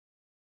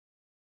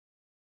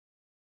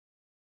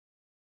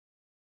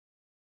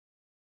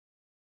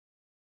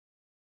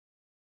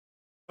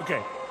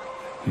Okay.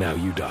 Now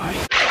you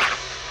die.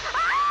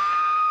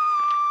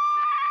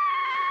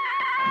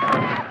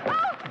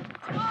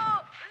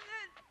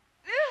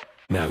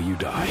 Now you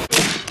die.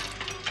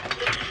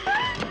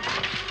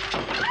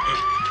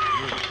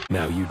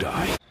 Now you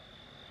die.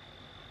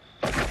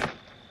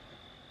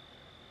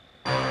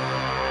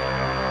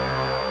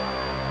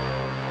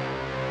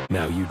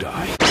 Now you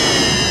die.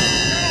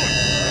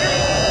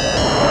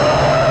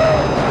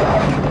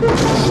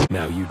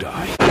 Now you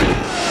die.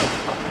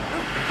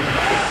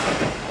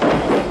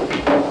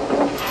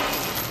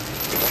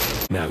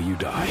 Now you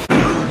die.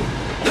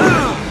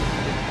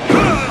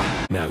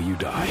 Now you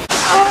die.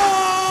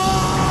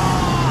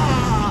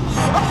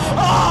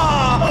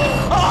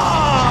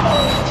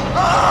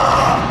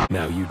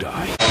 Now you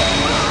die.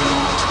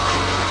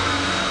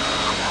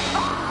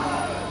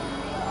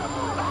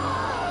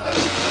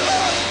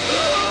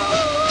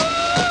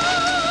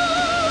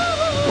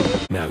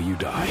 Now you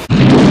die.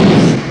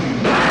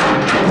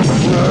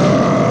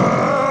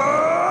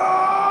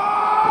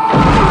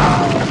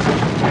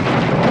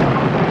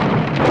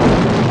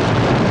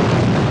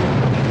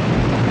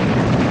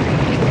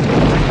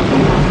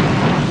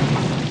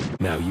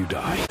 Now you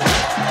die.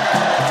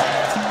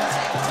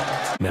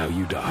 Now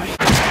you die.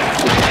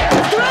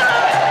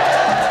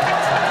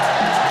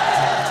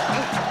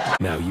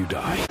 Now you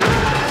die.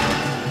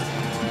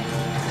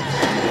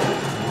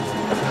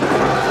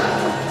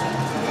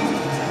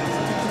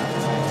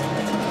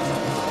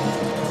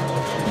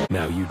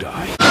 Now you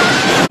die.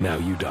 Now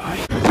you die.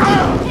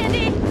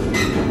 Andy!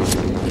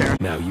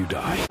 Now you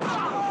die.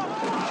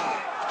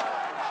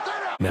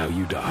 Now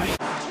you die.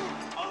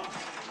 Come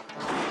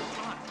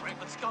on, Frank,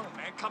 let's go,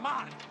 man. Come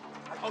on.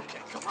 Okay,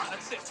 come on,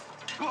 that's it.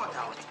 Come on,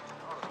 Howard.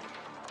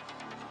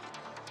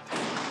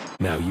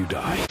 Now you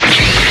die.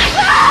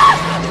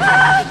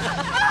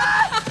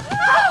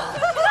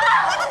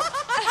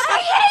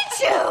 I hate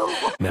you!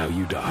 Now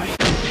you die.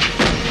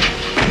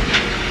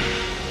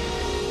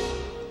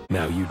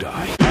 Now you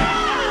die.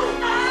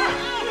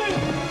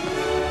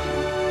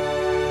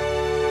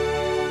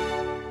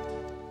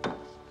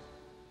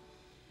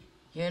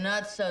 You're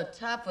not so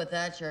tough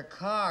without your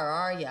car,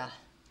 are ya?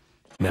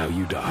 Now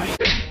you die.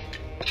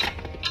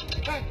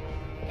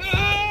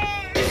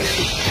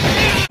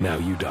 Now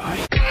you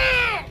die.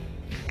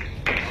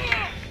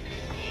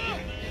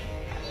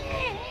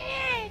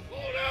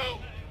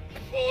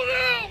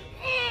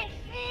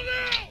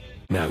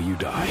 Now you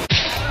die.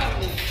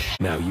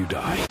 Now you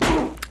die.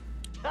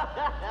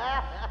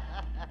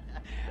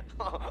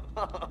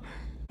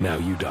 Now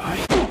you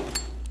die.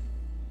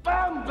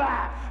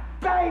 Bomba,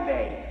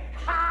 baby!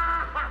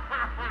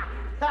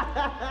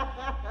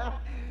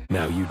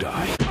 Now you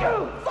die.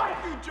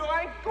 Fuck you,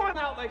 Joy! Going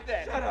out like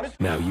that! Shut up!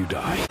 Now you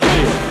die.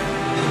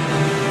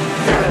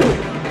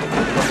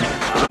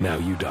 Now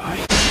you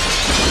die.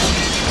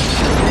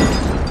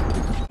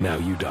 Now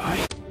you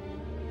die.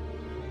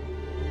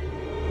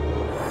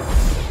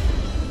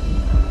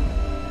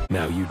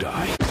 Now you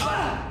die.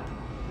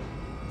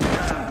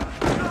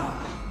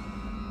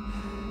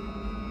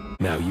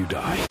 Now you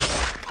die.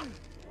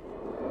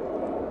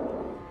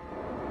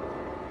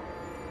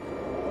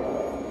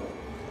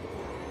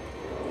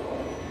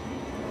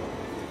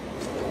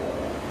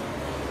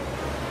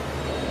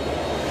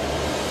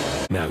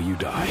 Now you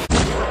die.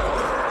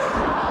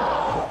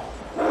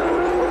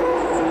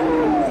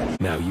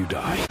 Now you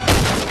die.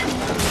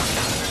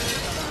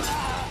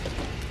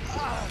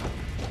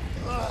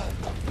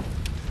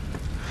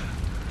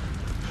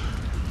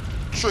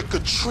 Trick or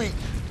treat,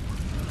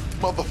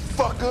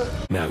 motherfucker.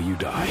 Now you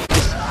die.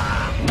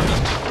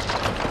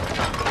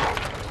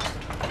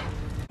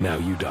 Now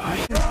you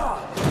die.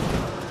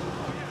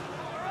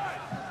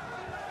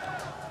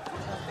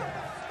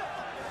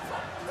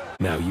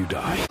 Now you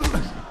die.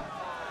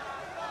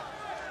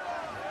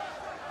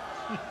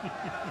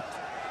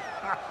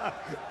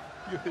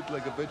 You hit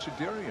like a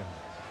vegetarian.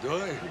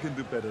 Joy. You can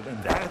do better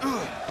than that.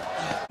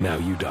 Now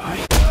you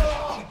die.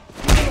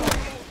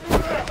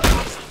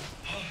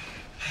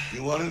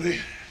 You wanted it?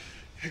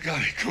 You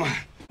got it, come on.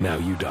 Now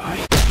you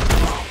die.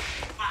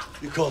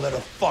 You call that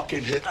a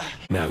fucking hit?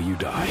 Now you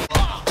die.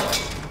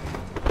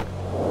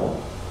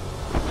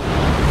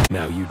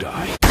 Now you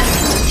die.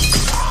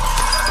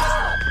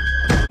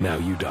 Now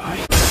you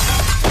die.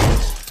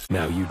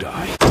 Now you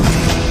die.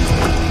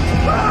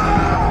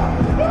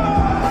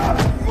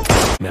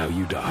 Now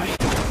you die.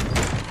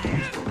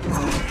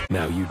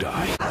 Now you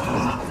die.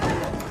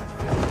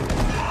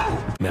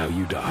 Now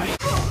you die.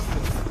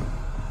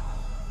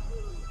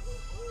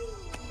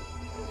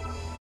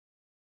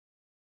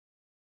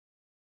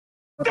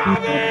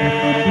 Stop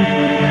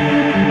it!